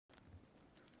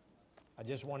I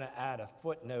just want to add a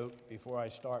footnote before I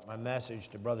start my message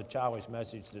to Brother Chowley's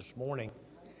message this morning.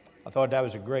 I thought that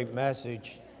was a great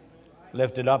message,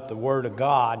 lifted up the Word of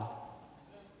God.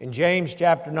 In James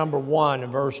chapter number 1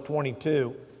 and verse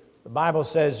 22, the Bible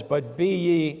says, "But be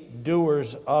ye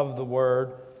doers of the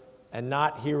word, and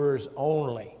not hearers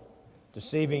only,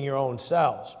 deceiving your own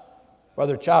selves."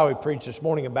 Brother Chowley preached this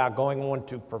morning about going on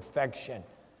to perfection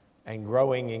and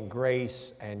growing in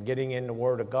grace and getting in the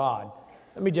Word of God.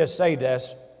 Let me just say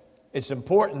this. It's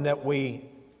important that we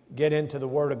get into the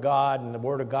Word of God and the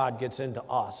Word of God gets into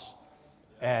us,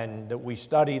 and that we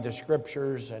study the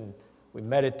Scriptures and we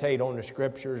meditate on the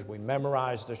Scriptures, we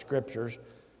memorize the Scriptures.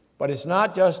 But it's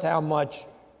not just how much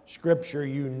Scripture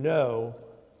you know,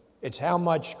 it's how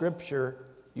much Scripture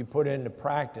you put into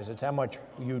practice. It's how much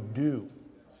you do.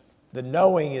 The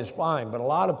knowing is fine, but a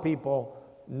lot of people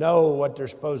know what they're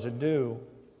supposed to do,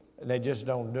 and they just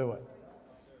don't do it.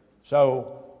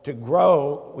 So to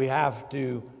grow, we have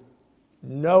to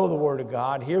know the Word of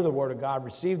God, hear the Word of God,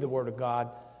 receive the Word of God,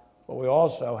 but we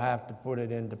also have to put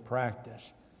it into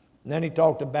practice. And then he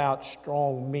talked about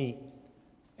strong meat,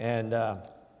 and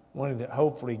wanted to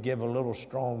hopefully give a little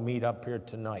strong meat up here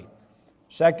tonight.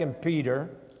 2 Peter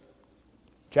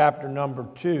chapter number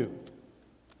 2.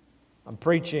 I'm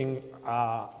preaching,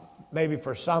 maybe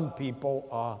for some people,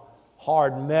 a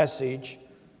hard message,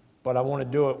 but I want to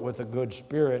do it with a good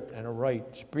spirit and a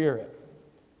right spirit.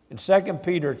 In 2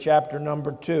 Peter chapter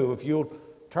number 2, if you'll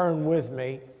turn with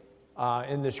me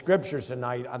in the Scriptures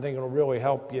tonight, I think it'll really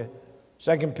help you.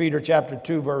 2 Peter chapter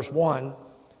 2, verse 1,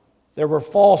 "There were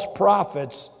false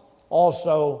prophets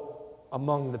also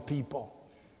among the people."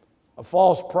 A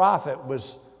false prophet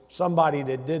was somebody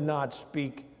that did not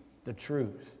speak the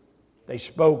truth. They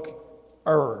spoke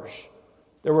errors.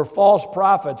 There were false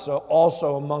prophets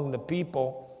also among the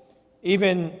people,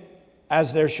 even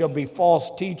as there shall be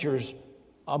false teachers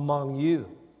among you.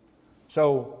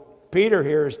 So Peter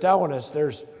here is telling us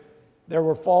there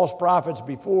were false prophets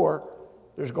before.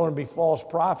 There's going to be false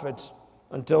prophets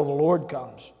until the Lord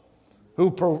comes,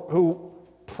 who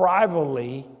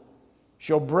privately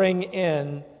shall bring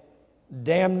in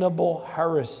damnable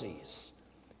heresies,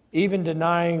 even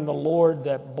denying the Lord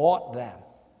that bought them,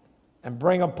 and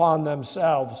bring upon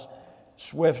themselves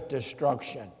swift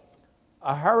destruction.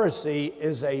 A heresy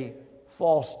is a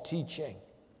false teaching.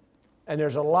 And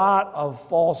there's a lot of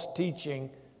false teaching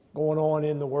going on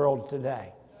in the world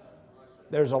today.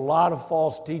 There's a lot of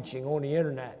false teaching on the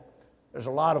internet. There's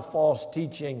a lot of false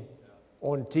teaching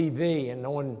on TV and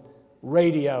on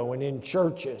radio and in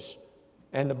churches.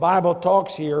 And the Bible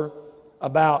talks here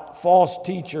about false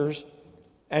teachers,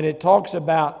 and it talks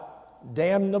about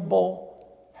damnable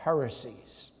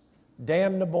heresies.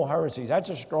 Damnable heresies. That's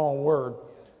a strong word.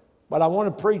 But I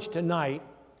want to preach tonight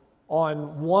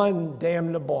on one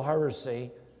damnable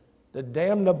heresy, the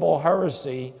damnable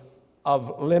heresy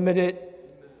of limited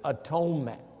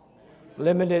atonement.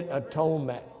 Limited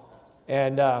atonement.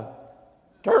 And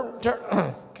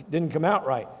didn't come out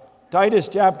right. Titus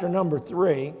chapter number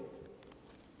 3.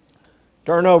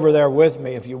 Turn over there with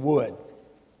me if you would.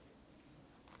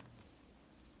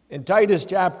 In Titus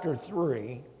chapter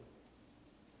 3,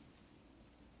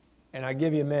 and I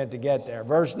give you a minute to get there,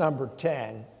 verse number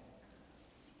 10,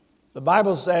 the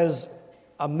Bible says,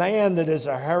 "A man that is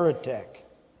a heretic,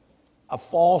 a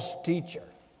false teacher,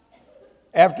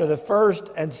 after the first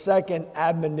and second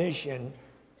admonition,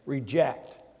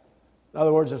 reject." In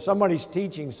other words, if somebody's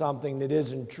teaching something that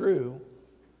isn't true,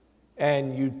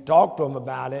 and you talk to them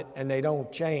about it and they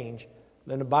don't change,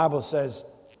 then the Bible says,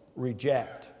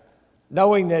 reject.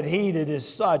 "Knowing that he that is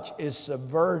such is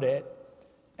subverted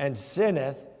and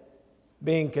sinneth,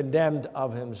 being condemned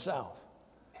of himself."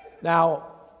 Now,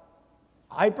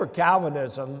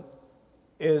 hyper-Calvinism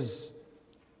is,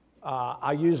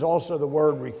 I use also the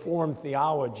word Reformed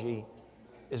theology,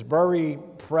 is very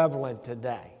prevalent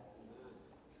today.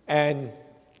 And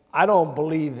I don't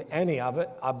believe any of it.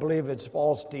 I believe it's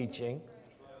false teaching.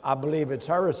 I believe it's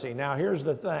heresy. Now, here's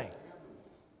the thing.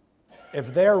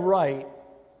 If they're right,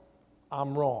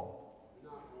 I'm wrong.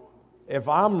 If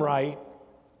I'm right,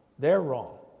 they're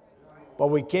wrong. But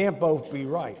we can't both be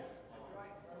right.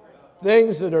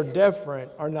 Things that are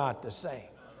different are not the same.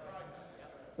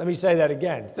 Let me say that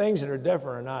again. Things that are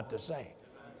different are not the same.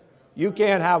 You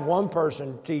can't have one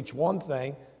person teach one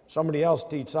thing, somebody else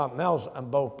teach something else, and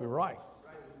both be right,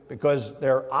 because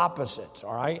they're opposites,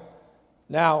 all right?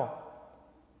 Now,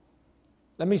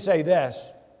 let me say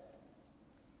this.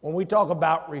 When we talk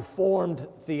about Reformed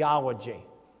theology,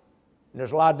 and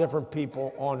there's a lot of different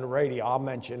people on the radio. I'll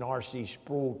mention R.C.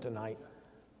 Sproul tonight.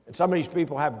 And some of these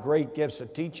people have great gifts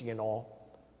of teaching and all.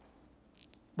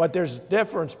 But there's a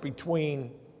difference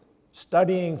between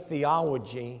studying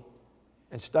theology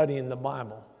and studying the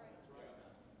Bible.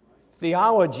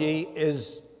 Theology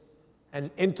is an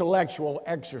intellectual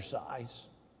exercise.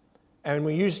 And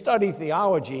when you study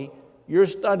theology, you're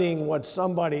studying what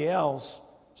somebody else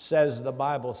says the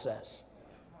Bible says.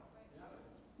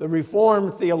 The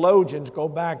Reformed theologians go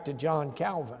back to John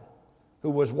Calvin, who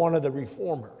was one of the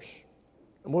reformers.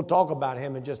 And we'll talk about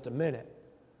him in just a minute.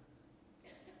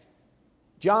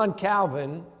 John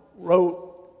Calvin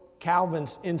wrote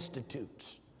Calvin's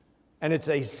Institutes, and it's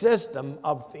a system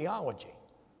of theology.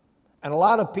 And a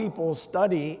lot of people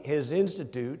study his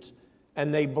Institutes,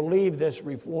 and they believe this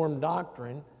Reformed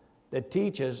doctrine that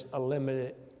teaches a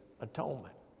limited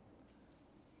atonement.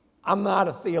 I'm not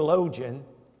a theologian.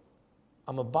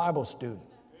 I'm a Bible student.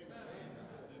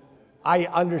 I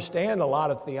understand a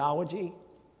lot of theology.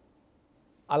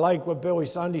 I like what Billy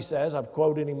Sunday says. I've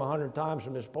quoted him 100 times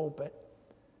from his pulpit.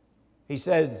 He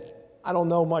said, I don't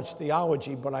know much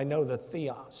theology, but I know the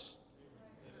theos.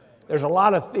 There's a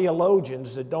lot of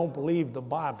theologians that don't believe the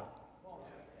Bible.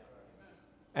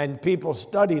 And people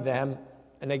study them,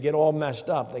 and they get all messed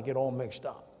up. They get all mixed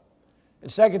up. In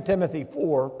 2 Timothy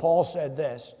 4, Paul said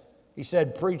this. He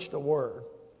said, preach the word.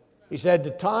 He said,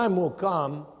 the time will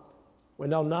come when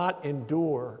they'll not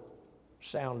endure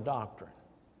sound doctrine,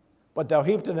 but they'll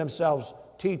heap to themselves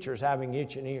teachers having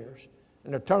itching ears,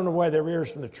 and they'll turn away their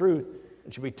ears from the truth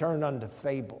and shall be turned unto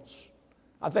fables.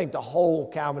 I think the whole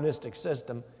Calvinistic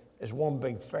system is one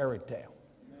big fairy tale.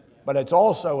 But it's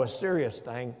also a serious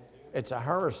thing. It's a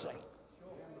heresy.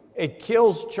 It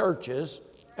kills churches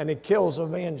and it kills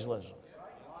evangelism.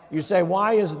 You say,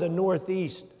 why is the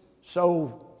Northeast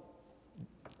so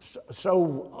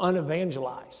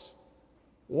unevangelized?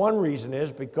 One reason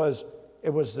is because it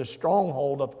was the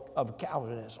stronghold of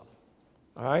Calvinism.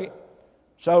 All right?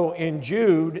 So in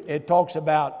Jude, it talks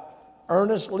about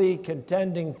earnestly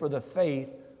contending for the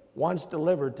faith once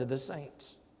delivered to the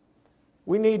saints.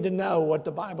 We need to know what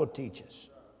the Bible teaches.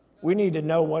 We need to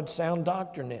know what sound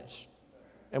doctrine is.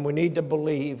 And we need to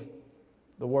believe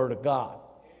the Word of God.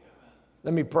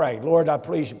 Let me pray. Lord, I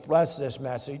please bless this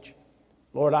message.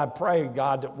 Lord, I pray,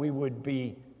 God, that we would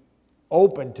be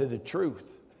open to the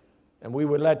truth and we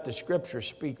would let the Scripture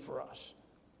speak for us.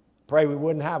 Pray we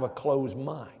wouldn't have a closed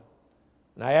mind.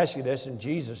 And I ask you this in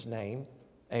Jesus' name,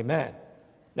 amen.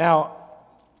 Now,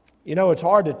 you know, it's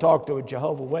hard to talk to a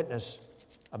Jehovah's Witness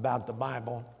about the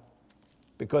Bible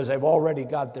because they've already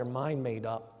got their mind made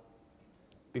up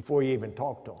before you even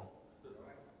talk to them.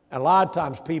 And a lot of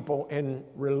times people in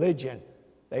religion,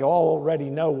 they already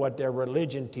know what their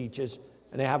religion teaches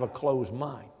and they have a closed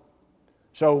mind.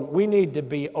 So we need to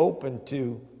be open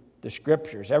to the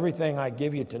Scriptures. Everything I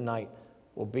give you tonight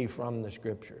will be from the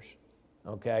Scriptures,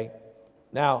 okay?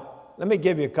 Now, let me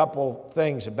give you a couple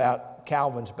things about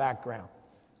Calvin's background.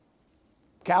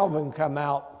 Calvin came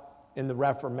out in the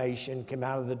Reformation, came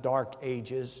out of the Dark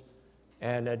Ages,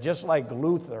 and just like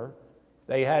Luther,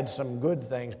 they had some good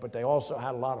things, but they also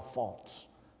had a lot of faults,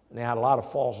 and they had a lot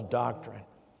of false doctrine.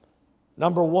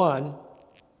 Number one,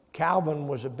 Calvin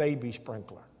was a baby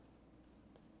sprinkler.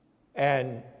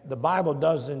 And the Bible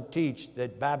doesn't teach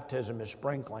that baptism is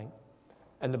sprinkling,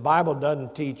 and the Bible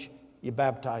doesn't teach you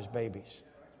baptize babies.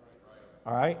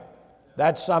 All right?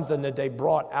 That's something that they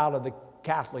brought out of the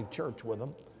Catholic Church with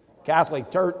them. Catholic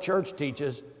Church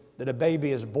teaches that a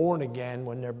baby is born again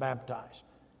when they're baptized.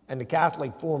 And the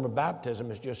Catholic form of baptism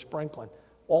is just sprinkling.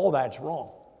 All that's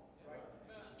wrong.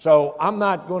 So I'm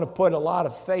not going to put a lot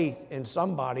of faith in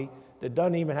somebody that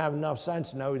doesn't even have enough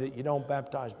sense to know that you don't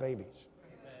baptize babies.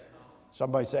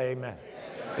 Somebody say amen.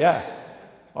 Yeah.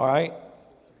 All right.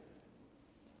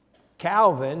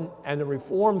 Calvin and the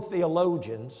Reformed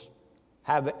theologians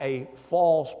have a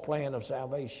false plan of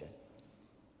salvation.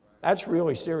 That's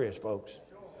really serious, folks.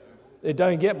 It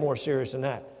doesn't get more serious than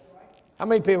that. How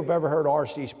many people have ever heard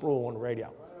R.C. Sproul on the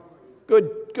radio?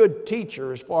 Good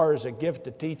teacher as far as a gift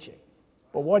of teaching.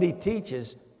 But what he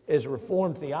teaches is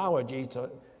Reformed theology.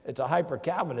 It's a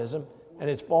hyper-Calvinism, and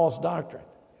it's false doctrine.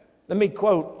 Let me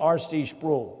quote R.C.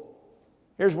 Sproul.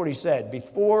 Here's what he said.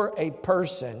 Before a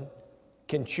person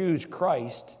can choose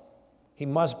Christ, he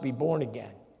must be born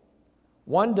again.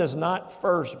 One does not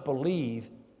first believe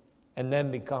and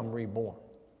then become reborn.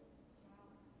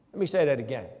 Let me say that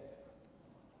again.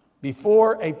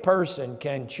 Before a person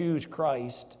can choose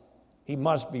Christ, he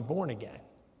must be born again.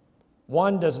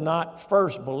 One does not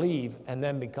first believe and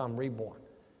then become reborn.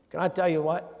 Can I tell you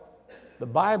what? The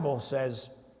Bible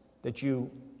says that you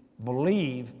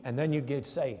believe and then you get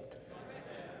saved.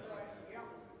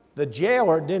 The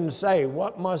jailer didn't say,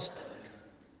 what must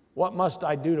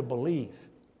I do to believe?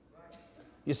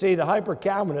 You see, the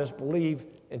hyper-Calvinists believe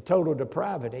in total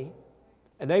depravity,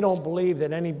 and they don't believe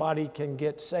that anybody can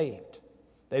get saved.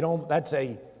 They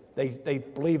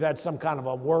believe that's some kind of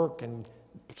a work, and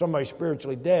somebody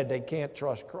spiritually dead, they can't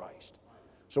trust Christ.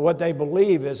 So what they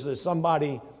believe is that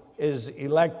somebody is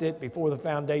elected before the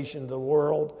foundation of the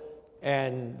world,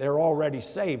 and they're already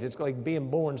saved. It's like being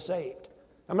born saved.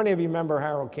 How many of you remember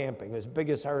Harold Camping, his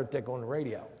biggest heretic on the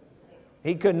radio?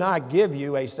 He could not give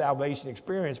you a salvation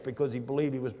experience because he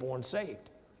believed he was born saved.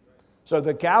 So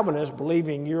the Calvinists,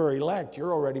 believing you're elect,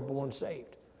 you're already born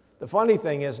saved. The funny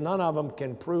thing is, none of them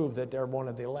can prove that they're one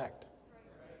of the elect,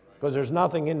 because there's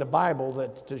nothing in the Bible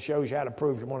that shows you how to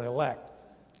prove you're one of the elect.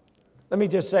 Let me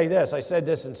just say this. I said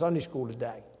this in Sunday school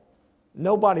today.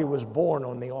 Nobody was born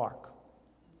on the ark.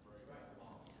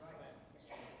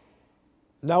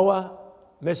 Noah,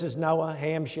 Mrs. Noah,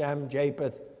 Ham, Shem,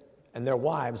 Japheth, and their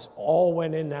wives all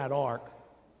went in that ark.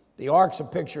 The ark's a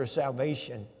picture of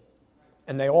salvation,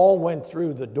 and they all went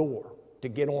through the door to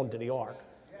get onto the ark.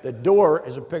 The door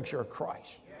is a picture of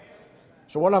Christ.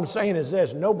 So what I'm saying is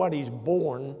this: nobody's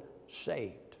born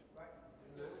saved.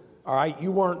 All right,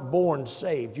 you weren't born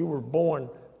saved. You were born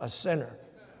a sinner.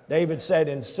 David said,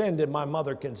 "In sin did my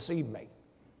mother conceive me."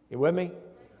 You with me?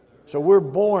 So we're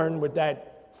born with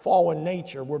that fallen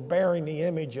nature. We're bearing the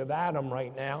image of Adam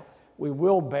right now. We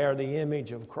will bear the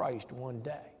image of Christ one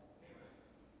day.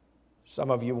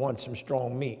 Some of you want some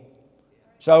strong meat.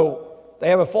 So they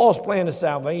have a false plan of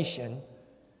salvation.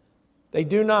 They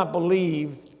do not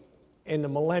believe in the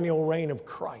millennial reign of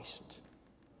Christ.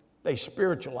 They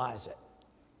spiritualize it.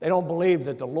 They don't believe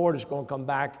that the Lord is going to come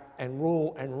back and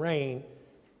rule and reign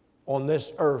on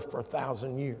this earth for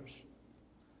 1,000 years.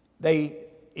 They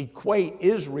equate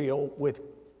Israel with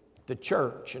the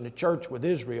church, and the church with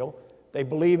Israel. They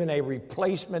believe in a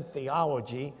replacement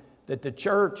theology, that the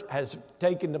church has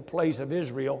taken the place of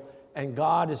Israel and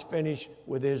God is finished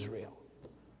with Israel.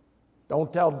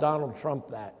 Don't tell Donald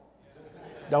Trump that.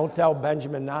 Don't tell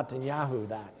Benjamin Netanyahu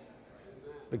that,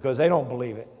 because they don't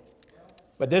believe it.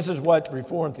 But this is what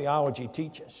Reformed theology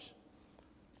teaches.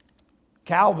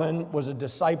 Calvin was a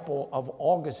disciple of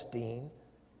Augustine,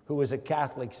 who was a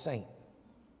Catholic saint.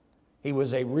 He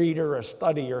was a reader, a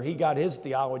studier. He got his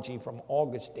theology from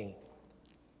Augustine.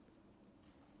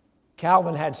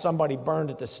 Calvin had somebody burned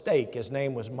at the stake. His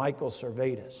name was Michael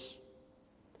Servetus.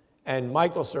 And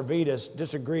Michael Servetus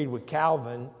disagreed with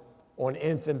Calvin on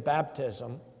infant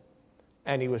baptism,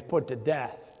 and he was put to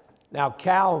death. Now,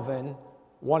 Calvin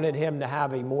wanted him to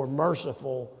have a more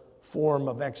merciful form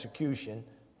of execution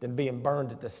than being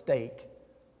burned at the stake.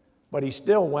 But he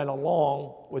still went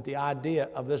along with the idea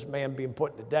of this man being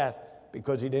put to death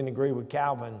because he didn't agree with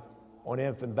Calvin on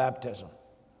infant baptism.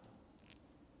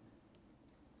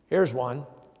 Here's one.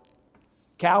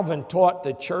 Calvin taught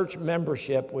that church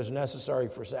membership was necessary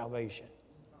for salvation.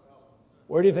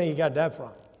 Where do you think he got that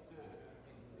from?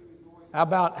 How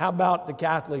about the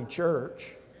Catholic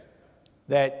Church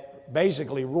that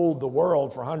basically ruled the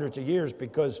world for hundreds of years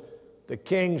because the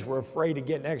kings were afraid of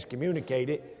getting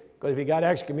excommunicated, because if you got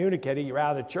excommunicated, you're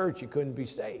out of the church, you couldn't be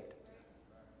saved.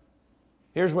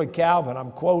 Here's what Calvin,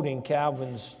 I'm quoting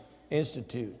Calvin's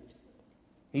Institute.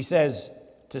 He says,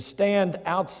 to stand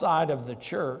outside of the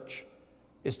church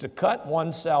is to cut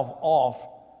oneself off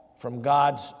from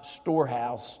God's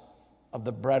storehouse of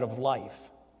the bread of life.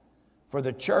 For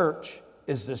the church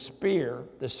is the sphere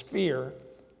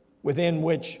within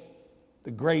which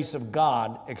the grace of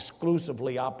God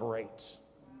exclusively operates.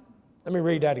 Let me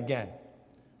read that again.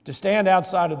 To stand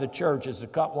outside of the church is to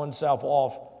cut oneself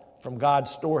off from God's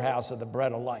storehouse of the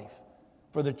bread of life.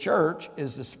 For the church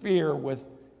is the sphere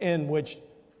within which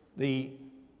the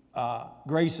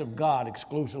grace of God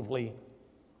exclusively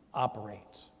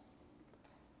operates.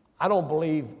 I don't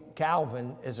believe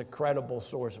Calvin is a credible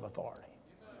source of authority.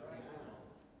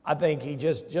 I think he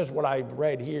just what I've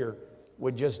read here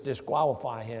would just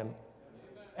disqualify him,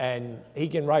 and he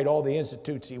can write all the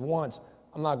institutes he wants.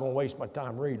 I'm not going to waste my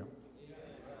time reading them.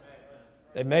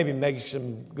 They maybe make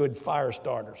some good fire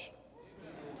starters.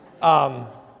 I'm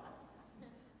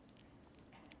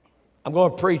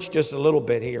going to preach just a little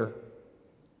bit here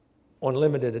on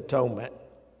limited atonement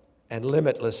and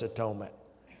limitless atonement.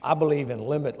 I believe in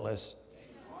limitless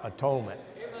atonement.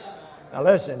 Now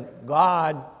listen,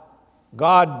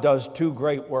 God does two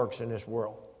great works in this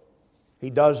world. He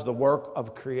does the work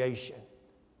of creation.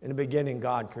 In the beginning,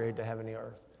 God created the heaven and the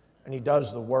earth. And he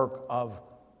does the work of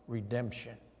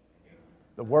redemption.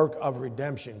 The work of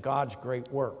redemption, God's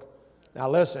great work. Now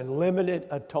listen, limited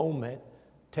atonement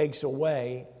takes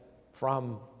away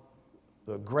from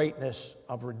the greatness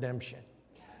of redemption.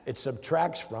 It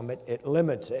subtracts from it, it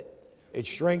limits it, it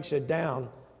shrinks it down,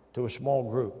 to a small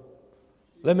group.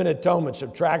 Limited atonement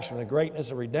subtracts from the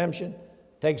greatness of redemption,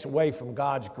 takes away from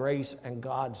God's grace and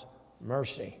God's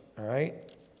mercy, all right?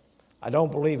 I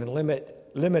don't believe in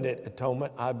limited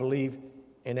atonement. I believe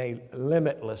in a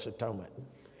limitless atonement.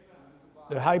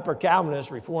 The hyper-Calvinist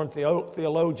Reformed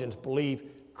theologians believe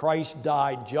Christ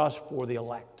died just for the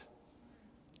elect.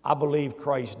 I believe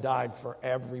Christ died for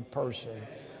every person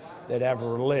that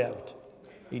ever lived.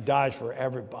 He dies for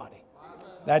everybody.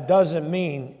 That doesn't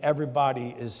mean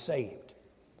everybody is saved.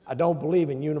 I don't believe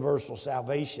in universal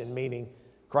salvation, meaning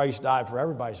Christ died for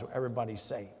everybody, so everybody's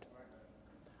saved.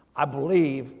 I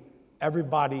believe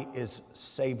everybody is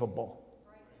savable.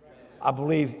 I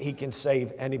believe he can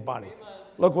save anybody.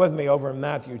 Look with me over in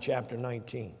Matthew chapter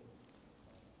 19.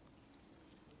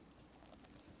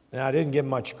 Now, I didn't give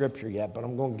much scripture yet, but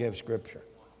I'm going to give scripture.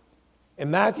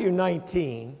 In Matthew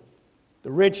 19,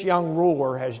 the rich young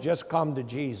ruler has just come to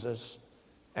Jesus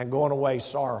and gone away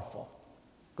sorrowful.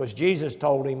 Because Jesus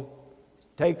told him,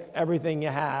 take everything you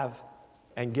have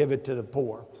and give it to the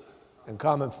poor and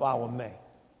come and follow me.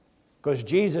 Because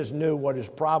Jesus knew what his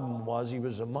problem was. He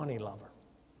was a money lover.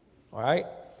 All right?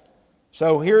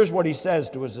 So here's what he says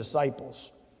to his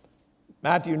disciples.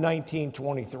 Matthew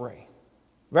 19:23.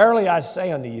 Verily I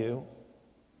say unto you,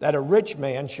 that a rich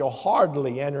man shall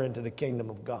hardly enter into the kingdom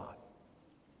of God.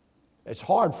 It's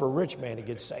hard for a rich man to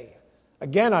get saved.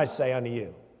 Again I say unto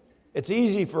you, it's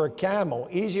easier for a camel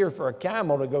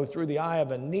to go through the eye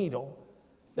of a needle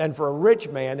than for a rich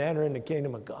man to enter into the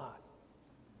kingdom of God.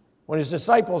 When his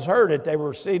disciples heard it, they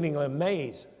were exceedingly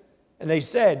amazed. And they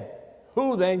said,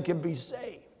 who then can be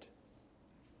saved?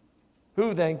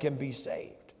 Who then can be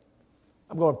saved?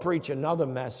 I'm going to preach another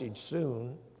message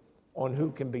soon on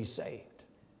who can be saved.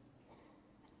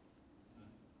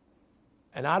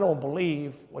 And I don't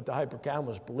believe what the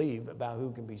hyper-Calvinists believe about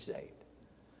who can be saved.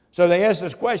 So they asked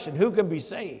this question, who can be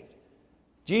saved?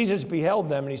 Jesus beheld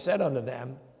them and he said unto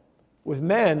them, with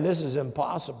men this is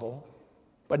impossible.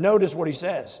 But notice what he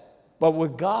says, but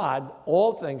with God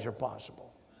all things are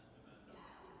possible.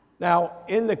 Now,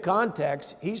 in the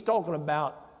context, he's talking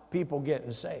about people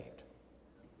getting saved.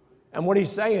 And what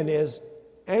he's saying is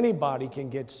anybody can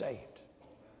get saved.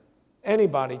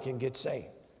 Anybody can get saved.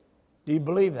 Do you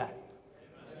believe that?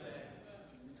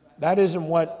 That isn't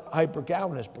what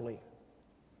hyper-Calvinists believe.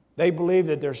 They believe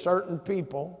that there are certain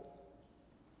people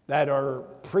that are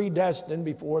predestined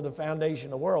before the foundation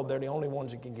of the world. They're the only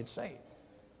ones that can get saved.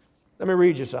 Let me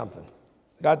read you something.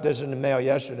 Got this in the mail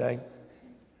yesterday.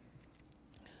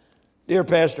 Dear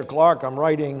Pastor Clarke, I'm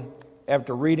writing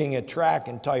after reading a tract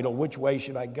entitled, Which Way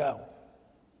Should I Go?,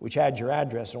 which had your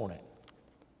address on it.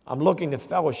 I'm looking to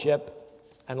fellowship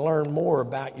and learn more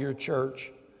about your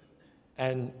church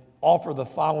and offer the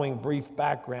following brief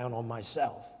background on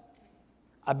myself.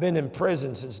 I've been in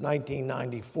prison since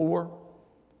 1994.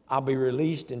 I'll be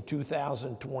released in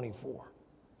 2024.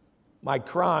 My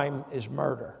crime is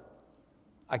murder.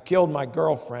 I killed my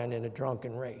girlfriend in a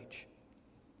drunken rage.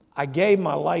 I gave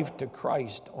my life to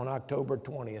Christ on October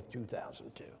 20th,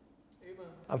 2002. Amen.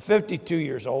 I'm 52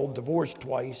 years old, divorced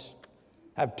twice,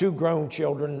 have 2 grown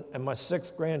children, and my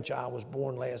 6th grandchild was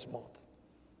born last month.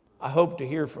 I hope to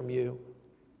hear from you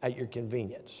at your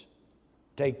convenience.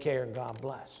 Take care and God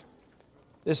bless.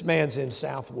 This man's in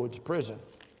Southwoods Prison.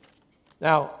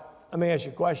 Now, let me ask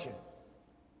you a question.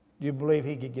 Do you believe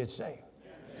he could get saved?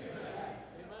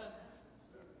 Amen.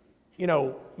 You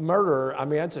know, murder, I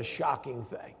mean, that's a shocking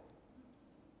thing.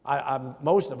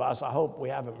 Most of us, I hope we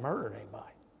haven't murdered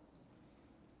anybody.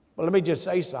 But let me just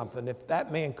say something. If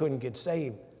that man couldn't get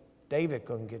saved, David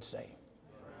couldn't get saved.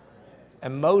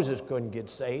 And Moses couldn't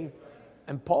get saved.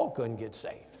 And Paul couldn't get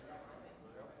saved.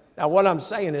 Now, what I'm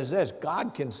saying is this.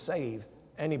 God can save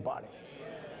anybody.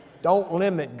 Don't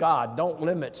limit God. Don't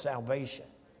limit salvation.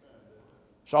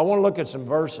 So I want to look at some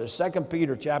verses. 2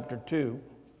 Peter chapter 2.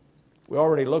 We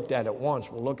already looked at it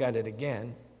once. We'll look at it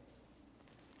again.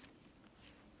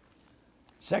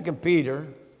 2 Peter,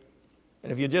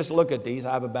 and if you just look at these,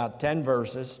 I have about 10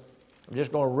 verses. I'm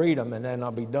just going to read them and then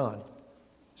I'll be done.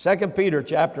 2 Peter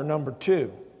chapter number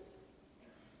 2.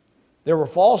 There were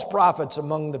false prophets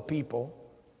among the people,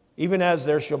 even as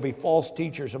there shall be false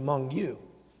teachers among you,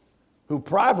 who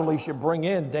privately should bring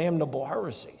in damnable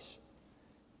heresies,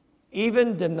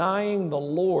 even denying the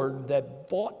Lord that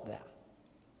bought them,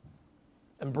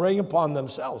 and bring upon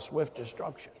themselves swift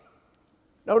destruction.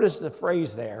 Notice the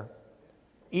phrase there,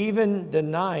 even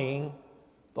denying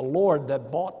the Lord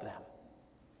that bought them.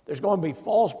 There's going to be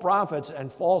false prophets and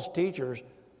false teachers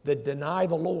that deny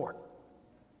the Lord.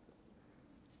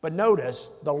 But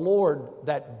notice, the Lord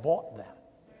that bought them.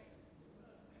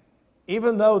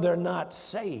 Even though they're not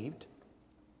saved,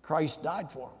 Christ died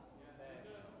for them.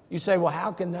 You say, well,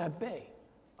 how can that be?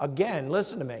 Again,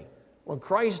 listen to me. When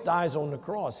Christ dies on the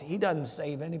cross, he doesn't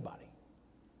save anybody.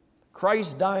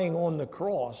 Christ dying on the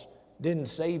cross didn't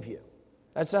save you.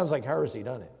 That sounds like heresy,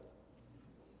 doesn't it?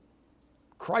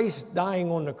 Christ dying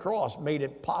on the cross made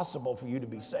it possible for you to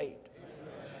be saved.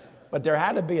 But there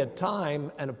had to be a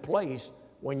time and a place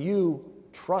when you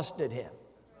trusted him.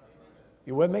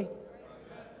 You with me?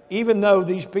 Even though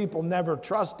these people never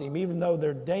trust him, even though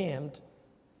they're damned,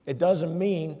 it doesn't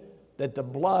mean that the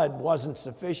blood wasn't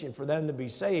sufficient for them to be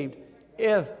saved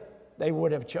if they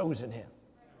would have chosen him.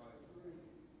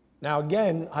 Now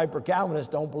again,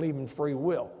 hyper-Calvinists don't believe in free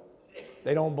will.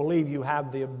 They don't believe you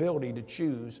have the ability to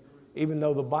choose, even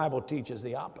though the Bible teaches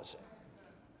the opposite.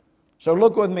 So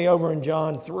look with me over in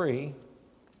John 3.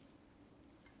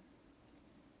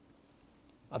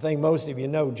 I think most of you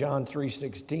know John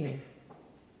 3:16.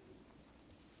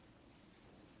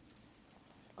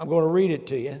 I'm going to read it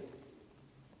to you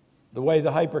the way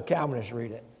the hyper-Calvinists read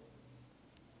it.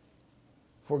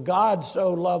 For God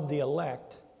so loved the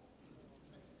elect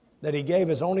that he gave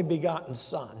his only begotten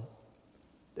Son,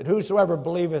 that whosoever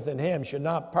believeth in him should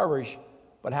not perish,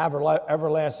 but have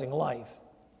everlasting life.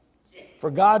 For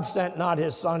God sent not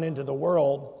his Son into the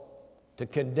world to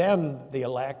condemn the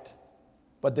elect,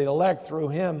 but the elect through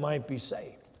him might be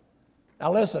saved.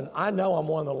 Now listen, I know I'm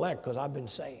one of the elect because I've been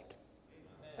saved.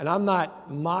 And I'm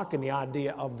not mocking the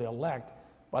idea of the elect,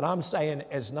 but I'm saying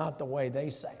it's not the way they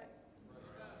say it.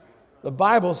 The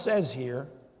Bible says here,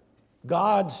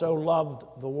 God so loved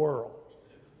the world.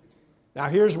 Now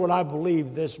here's what I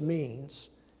believe this means.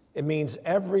 It means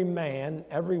every man,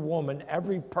 every woman,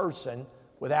 every person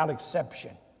without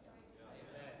exception.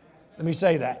 Let me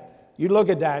say that. You look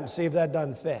at that and see if that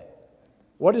doesn't fit.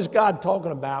 What is God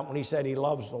talking about when he said he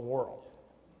loves the world?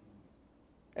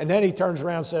 And then he turns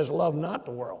around and says, love not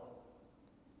the world.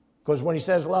 Because when he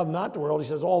says love not the world, he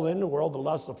says all in the world, the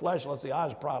lust of the flesh, lust of the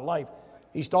eyes, pride of life.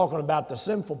 He's talking about the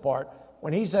sinful part.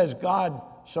 When he says God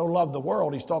so loved the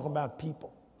world, he's talking about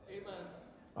people. Amen.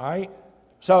 All right?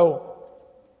 So,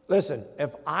 listen,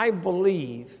 if I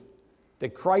believe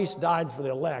that Christ died for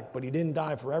the elect, but he didn't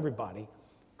die for everybody,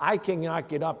 I cannot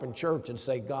get up in church and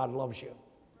say God loves you.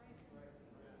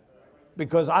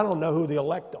 Because I don't know who the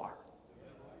elect are.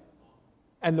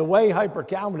 And the way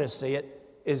hyper-Calvinists see it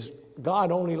is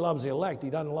God only loves the elect.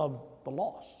 He doesn't love the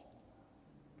lost.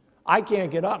 I can't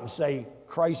get up and say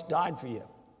Christ died for you.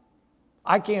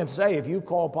 I can't say if you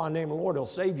call upon the name of the Lord, he'll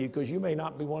save you because you may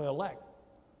not be one of the elect.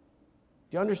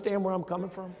 Do you understand where I'm coming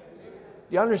from? Do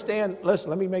you understand?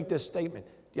 Listen, let me make this statement.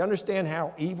 Do you understand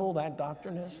how evil that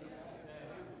doctrine is?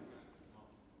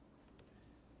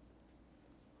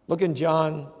 Look in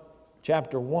John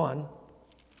chapter 1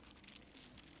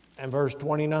 and verse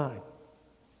 29.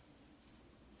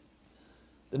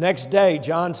 The next day,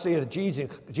 John seeth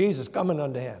Jesus coming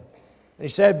unto him. And he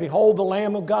said, behold the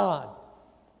Lamb of God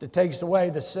that takes away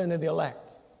the sin of the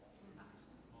elect.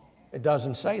 It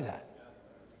doesn't say that.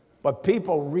 But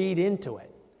people read into it.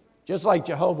 Just like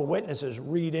Jehovah's Witnesses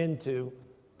read into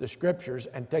the Scriptures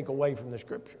and take away from the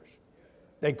Scriptures.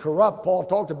 They corrupt. Paul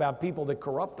talked about people that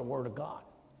corrupt the Word of God.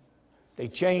 They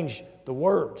change the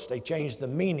words. They change the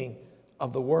meaning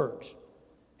of the words.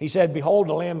 He said, behold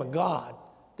the Lamb of God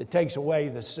that takes away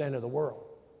the sin of the world.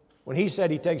 When he said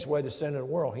he takes away the sin of the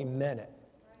world, he meant it.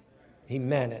 He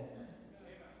meant it.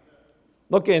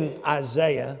 Look in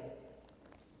Isaiah,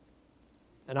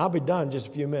 and I'll be done in just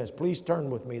a few minutes. Please turn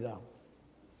with me, though.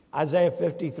 Isaiah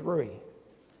 53.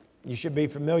 You should be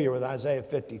familiar with Isaiah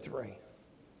 53.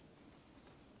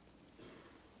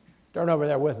 Turn over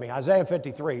there with me. Isaiah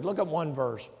 53. Look at one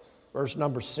verse, verse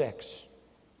number 6.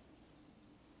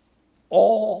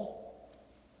 All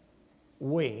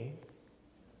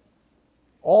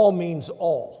means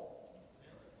all.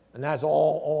 And that's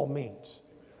all means.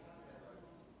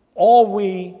 All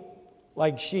we,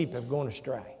 like sheep, have gone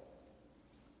astray.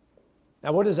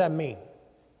 Now, what does that mean?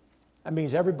 That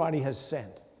means everybody has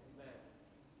sinned.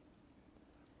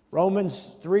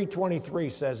 Romans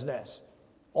 3:23 says this,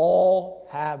 all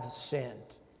have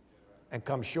sinned and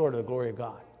come short of the glory of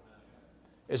God.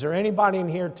 Is there anybody in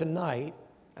here tonight,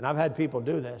 and I've had people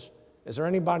do this, is there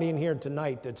anybody in here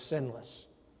tonight that's sinless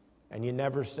and you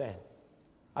never sin?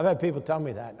 I've had people tell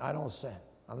me that. I don't sin.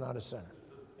 I'm not a sinner.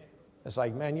 It's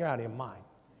like, man, you're out of your mind.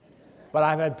 But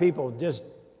I've had people just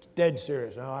dead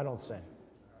serious. No, I don't sin.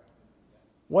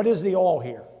 What is the all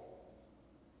here?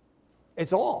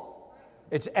 It's all.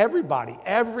 It's everybody.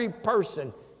 Every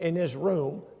person in this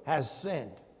room has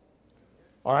sinned.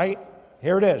 All right?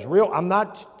 Here it is. Real. I'm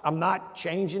not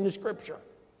changing the Scripture.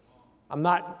 I'm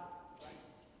not,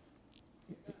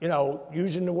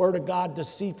 using the Word of God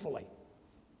deceitfully.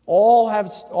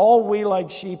 All we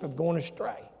like sheep have gone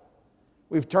astray.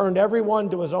 We've turned everyone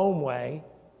to his own way,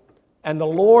 and the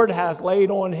Lord hath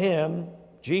laid on him,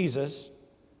 Jesus,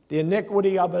 the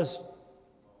iniquity of us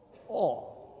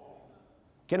all.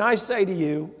 Can I say to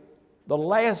you, the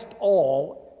last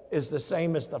all is the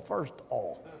same as the first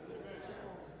all.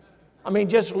 I mean,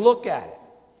 just look at it.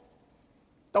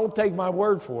 Don't take my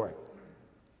word for it.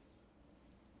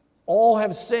 All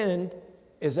have sinned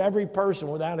is every person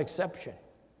without exception.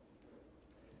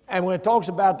 And when it talks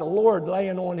about the Lord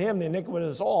laying on him the iniquity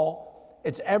of us all,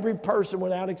 it's every person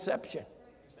without exception.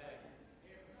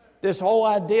 This whole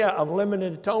idea of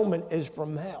limited atonement is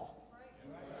from hell.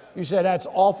 You say that's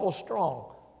awful strong.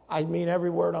 I mean every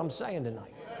word I'm saying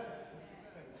tonight.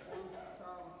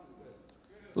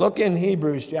 Look in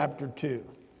Hebrews chapter 2.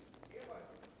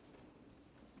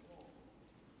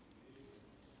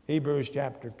 Hebrews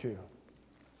chapter 2.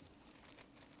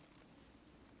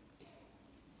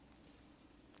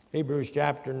 Hebrews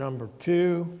chapter number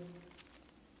 2.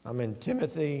 I'm in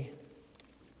Timothy.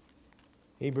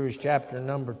 Hebrews chapter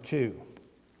number 2.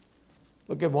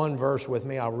 Look at one verse with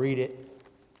me. I'll read it.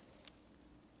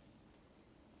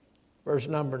 Verse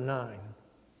number 9.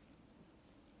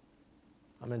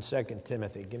 I'm in 2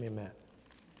 Timothy. Give me a minute.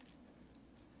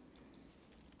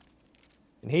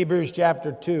 In Hebrews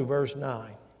chapter 2, verse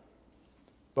 9.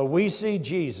 But we see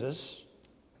Jesus,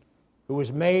 who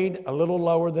was made a little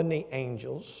lower than the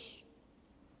angels,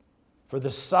 for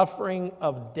the suffering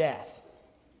of death,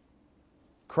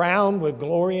 crowned with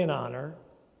glory and honor,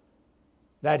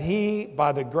 that he,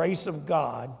 by the grace of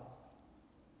God,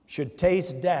 should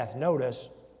taste death, notice,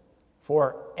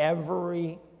 for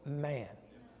every man.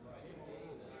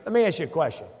 Let me ask you a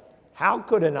question. How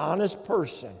could an honest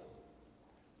person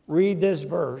read this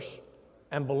verse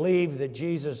and believe that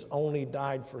Jesus only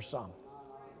died for some?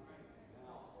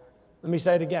 Let me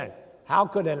say it again. How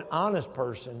could an honest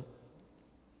person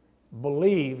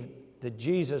believe that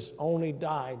Jesus only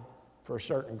died for a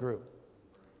certain group?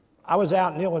 I was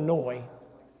out in Illinois,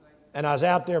 and I was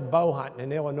out there bow hunting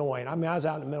in Illinois, and I was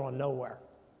out in the middle of nowhere.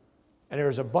 And there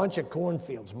was a bunch of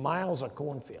cornfields, miles of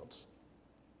cornfields.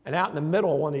 And out in the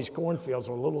middle of one of these cornfields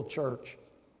was a little church.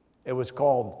 It was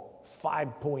called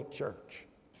 5 Point Church,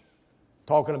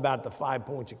 talking about the 5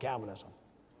 points of Calvinism.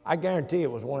 I guarantee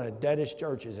it was one of the deadest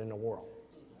churches in the world.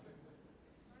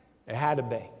 It had to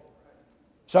be.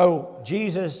 So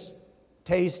Jesus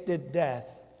tasted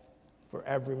death for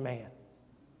every man.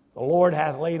 The Lord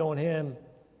hath laid on him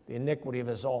the iniquity of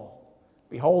us all.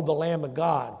 Behold the Lamb of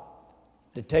God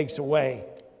that takes away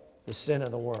the sin of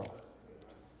the world.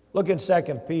 Look in 2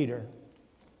 Peter.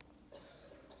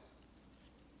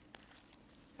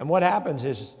 And what happens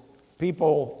is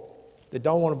people that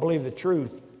don't want to believe the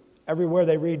truth, everywhere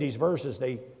they read these verses,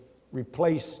 they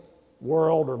replace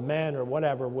world or men or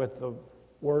whatever with the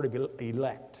word of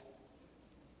elect.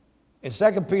 In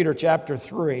 2 Peter chapter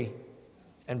 3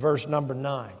 and verse number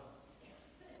 9,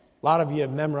 a lot of you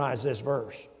have memorized this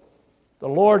verse. The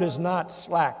Lord is not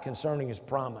slack concerning his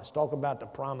promise. Talk about the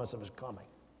promise of his coming.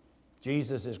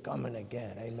 Jesus is coming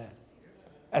again. Amen.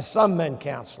 As some men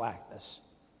count slackness,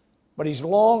 but he's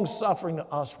long suffering to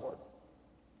usward.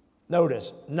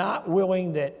 Notice, not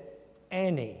willing that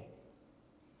any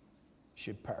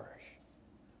should perish.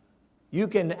 You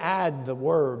can add the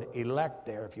word elect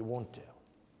there if you want to.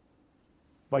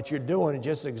 But you're doing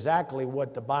just exactly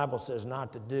what the Bible says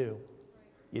not to do.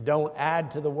 You don't add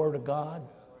to the Word of God.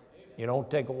 You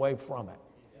don't take away from it.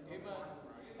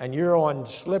 And you're on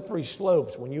slippery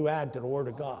slopes when you add to the Word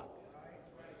of God.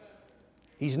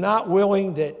 He's not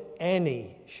willing that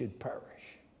any should perish,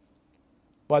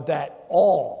 but that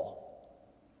all,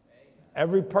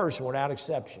 every person without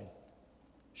exception,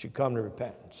 should come to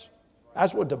repentance.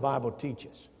 That's what the Bible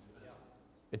teaches.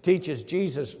 It teaches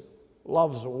Jesus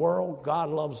loves the world, God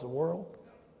loves the world,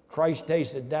 Christ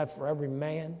tasted death for every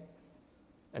man,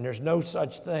 and there's no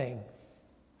such thing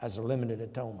as a limited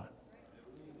atonement.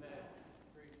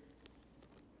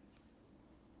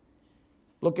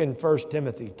 Look in 1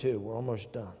 Timothy 2. We're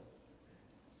almost done.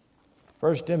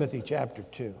 1 Timothy chapter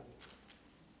 2.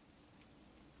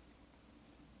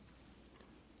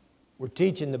 We're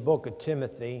teaching the book of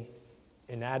Timothy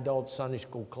in adult Sunday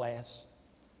school class.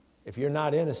 If you're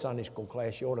not in a Sunday school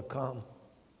class, you ought to come.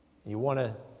 You want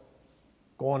to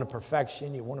go on to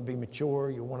perfection. You want to be mature.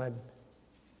 You want to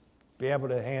be able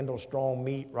to handle strong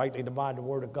meat, rightly divide the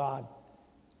Word of God.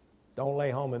 Don't lay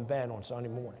home in bed on Sunday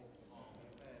morning.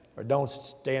 Or don't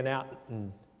stand out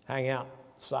and hang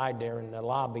outside there in the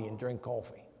lobby and drink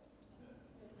coffee.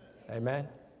 Amen?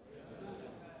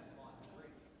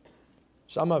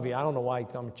 Some of you, I don't know why you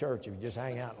come to church if you just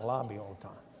hang out in the lobby all the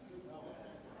time.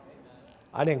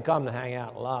 I didn't come to hang out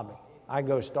in the lobby. I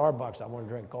go to Starbucks, I want to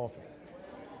drink coffee.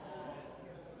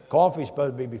 Coffee's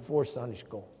supposed to be before Sunday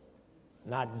school,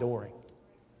 not during.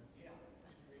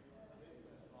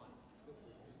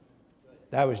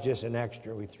 That was just an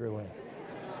extra we threw in.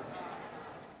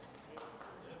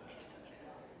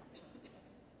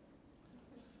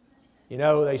 You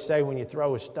know, they say when you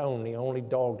throw a stone, the only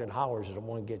dog that hollers is the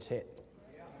one that gets hit.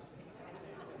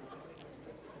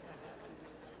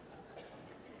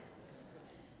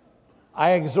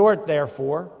 I exhort,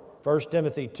 therefore, 1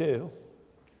 Timothy 2,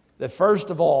 that first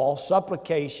of all,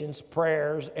 supplications,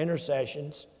 prayers,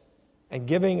 intercessions, and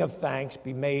giving of thanks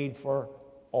be made for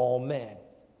all men,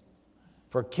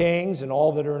 for kings and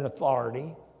all that are in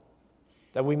authority,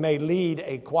 that we may lead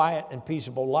a quiet and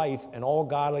peaceable life in all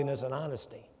godliness and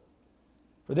honesty.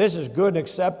 For this is good and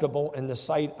acceptable in the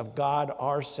sight of God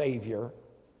our Savior,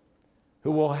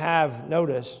 who will have,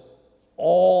 notice,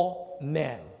 all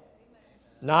men,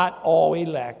 not all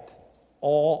elect,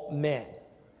 all men,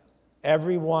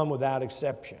 everyone without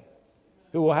exception,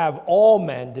 who will have all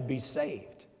men to be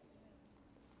saved.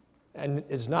 And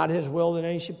it's not his will that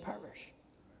any should perish,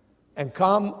 and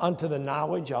come unto the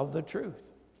knowledge of the truth.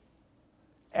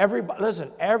 Everybody,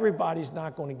 listen, everybody's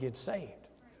not going to get saved.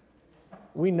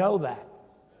 We know that.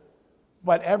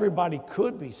 But everybody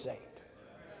could be saved.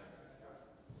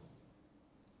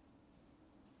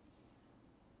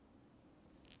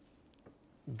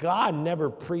 God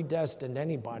never predestined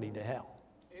anybody to hell.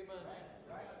 Amen.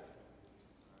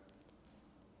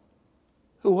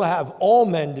 Who will have all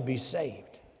men to be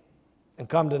saved and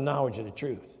come to the knowledge of the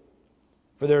truth.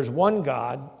 For there's one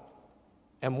God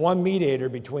and one mediator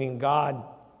between God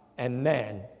and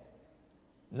men,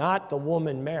 not the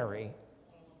woman Mary,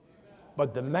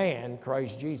 but the man,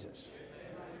 Christ Jesus.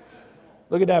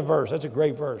 Look at that verse. That's a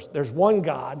great verse. There's one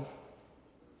God,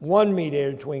 one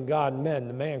mediator between God and men,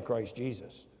 the man, Christ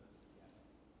Jesus.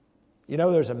 You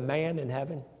know there's a man in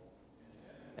heaven?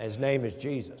 And his name is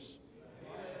Jesus.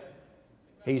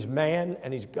 He's man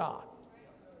and he's God.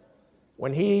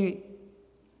 When he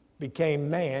became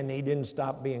man, he didn't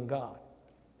stop being God.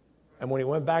 And when he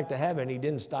went back to heaven, he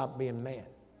didn't stop being man.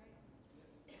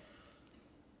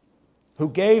 Who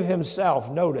gave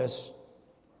himself, notice,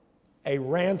 a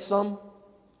ransom.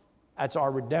 That's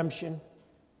our redemption.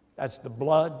 That's the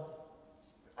blood.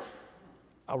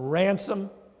 A ransom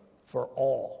for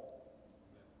all.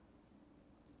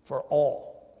 For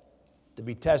all. To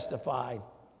be testified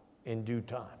in due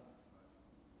time.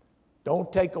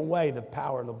 Don't take away the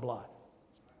power of the blood.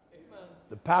 Amen.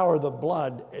 The power of the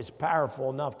blood is powerful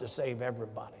enough to save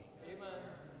everybody. Amen.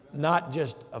 Not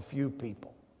just a few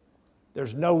people.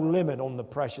 There's no limit on the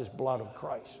precious blood of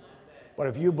Christ. But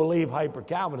if you believe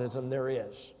hyper-Calvinism, there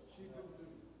is.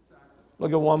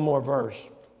 Look at one more verse.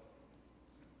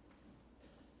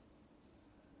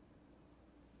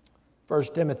 1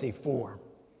 Timothy 4.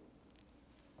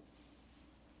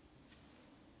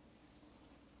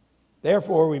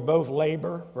 Therefore we both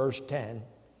labor, verse 10,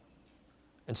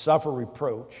 and suffer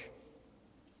reproach,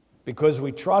 because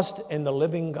we trust in the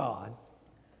living God,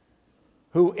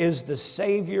 who is the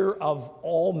Savior of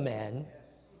all men,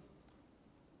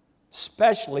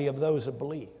 especially of those that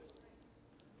believe.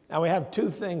 Now we have two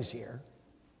things here.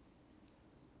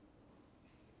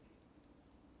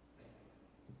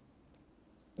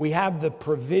 We have the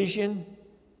provision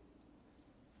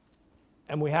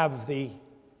and we have the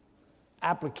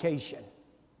application.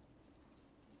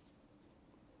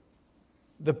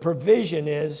 The provision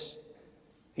is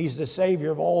he's the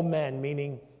Savior of all men,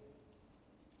 meaning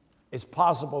it's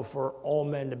possible for all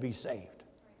men to be saved.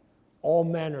 All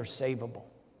men are savable.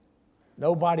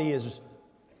 Nobody is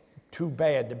too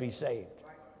bad to be saved.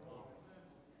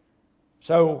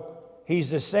 So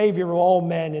he's the Savior of all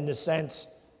men in the sense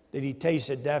that he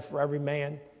tasted death for every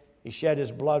man. He shed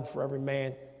his blood for every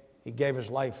man. He gave his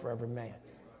life for every man.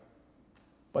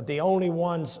 But the only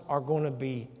ones are going to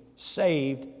be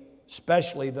saved,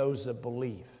 especially those that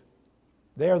believe.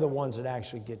 They're the ones that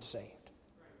actually get saved.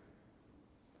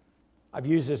 I've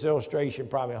used this illustration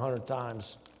probably 100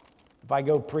 times. If I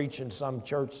go preach in some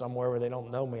church somewhere where they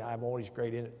don't know me, I have all these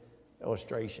great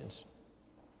illustrations.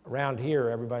 Around here,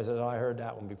 everybody says, oh, I heard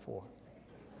that one before.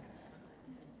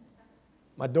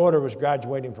 My daughter was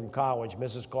graduating from college.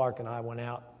 Mrs. Clarke and I went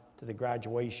out to the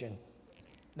graduation.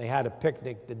 They had a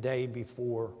picnic the day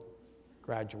before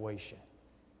graduation.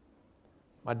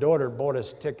 My daughter bought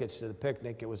us tickets to the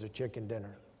picnic. It was a chicken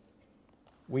dinner.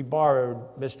 We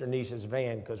borrowed Mr. Neese's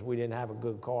van because we didn't have a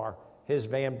good car. His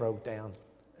van broke down.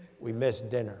 We missed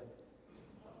dinner.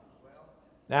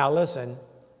 Now listen,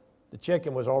 the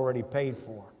chicken was already paid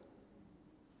for.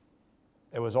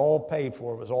 It was all paid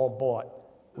for. It was all bought.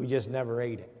 We just never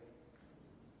ate it.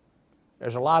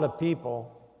 There's a lot of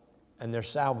people, and their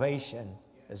salvation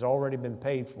has already been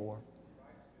paid for,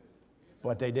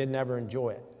 but they didn't ever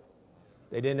enjoy it.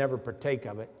 They didn't ever partake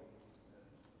of it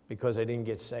because they didn't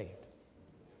get saved.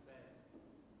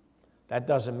 That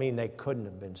doesn't mean they couldn't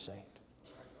have been saved.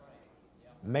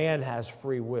 Man has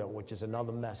free will, which is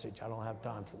another message I don't have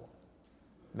time for.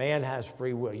 Man has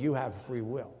free will. You have free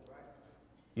will.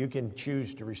 You can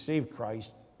choose to receive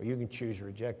Christ, or you can choose to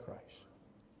reject Christ.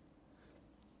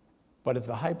 But if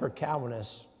the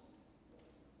hyper-Calvinists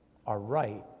are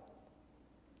right,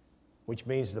 which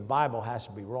means the Bible has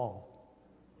to be wrong,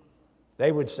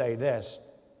 they would say this: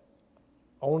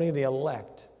 only the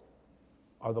elect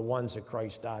are the ones that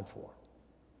Christ died for.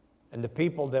 And the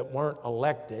people that weren't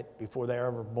elected before they were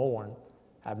ever born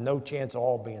have no chance of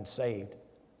all being saved.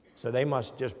 So they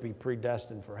must just be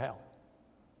predestined for hell.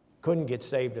 Couldn't get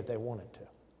saved if they wanted to.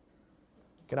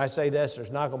 Can I say this?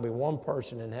 There's not going to be one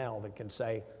person in hell that can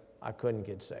say, I couldn't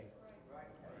get saved.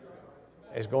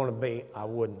 It's going to be, I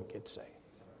wouldn't get saved.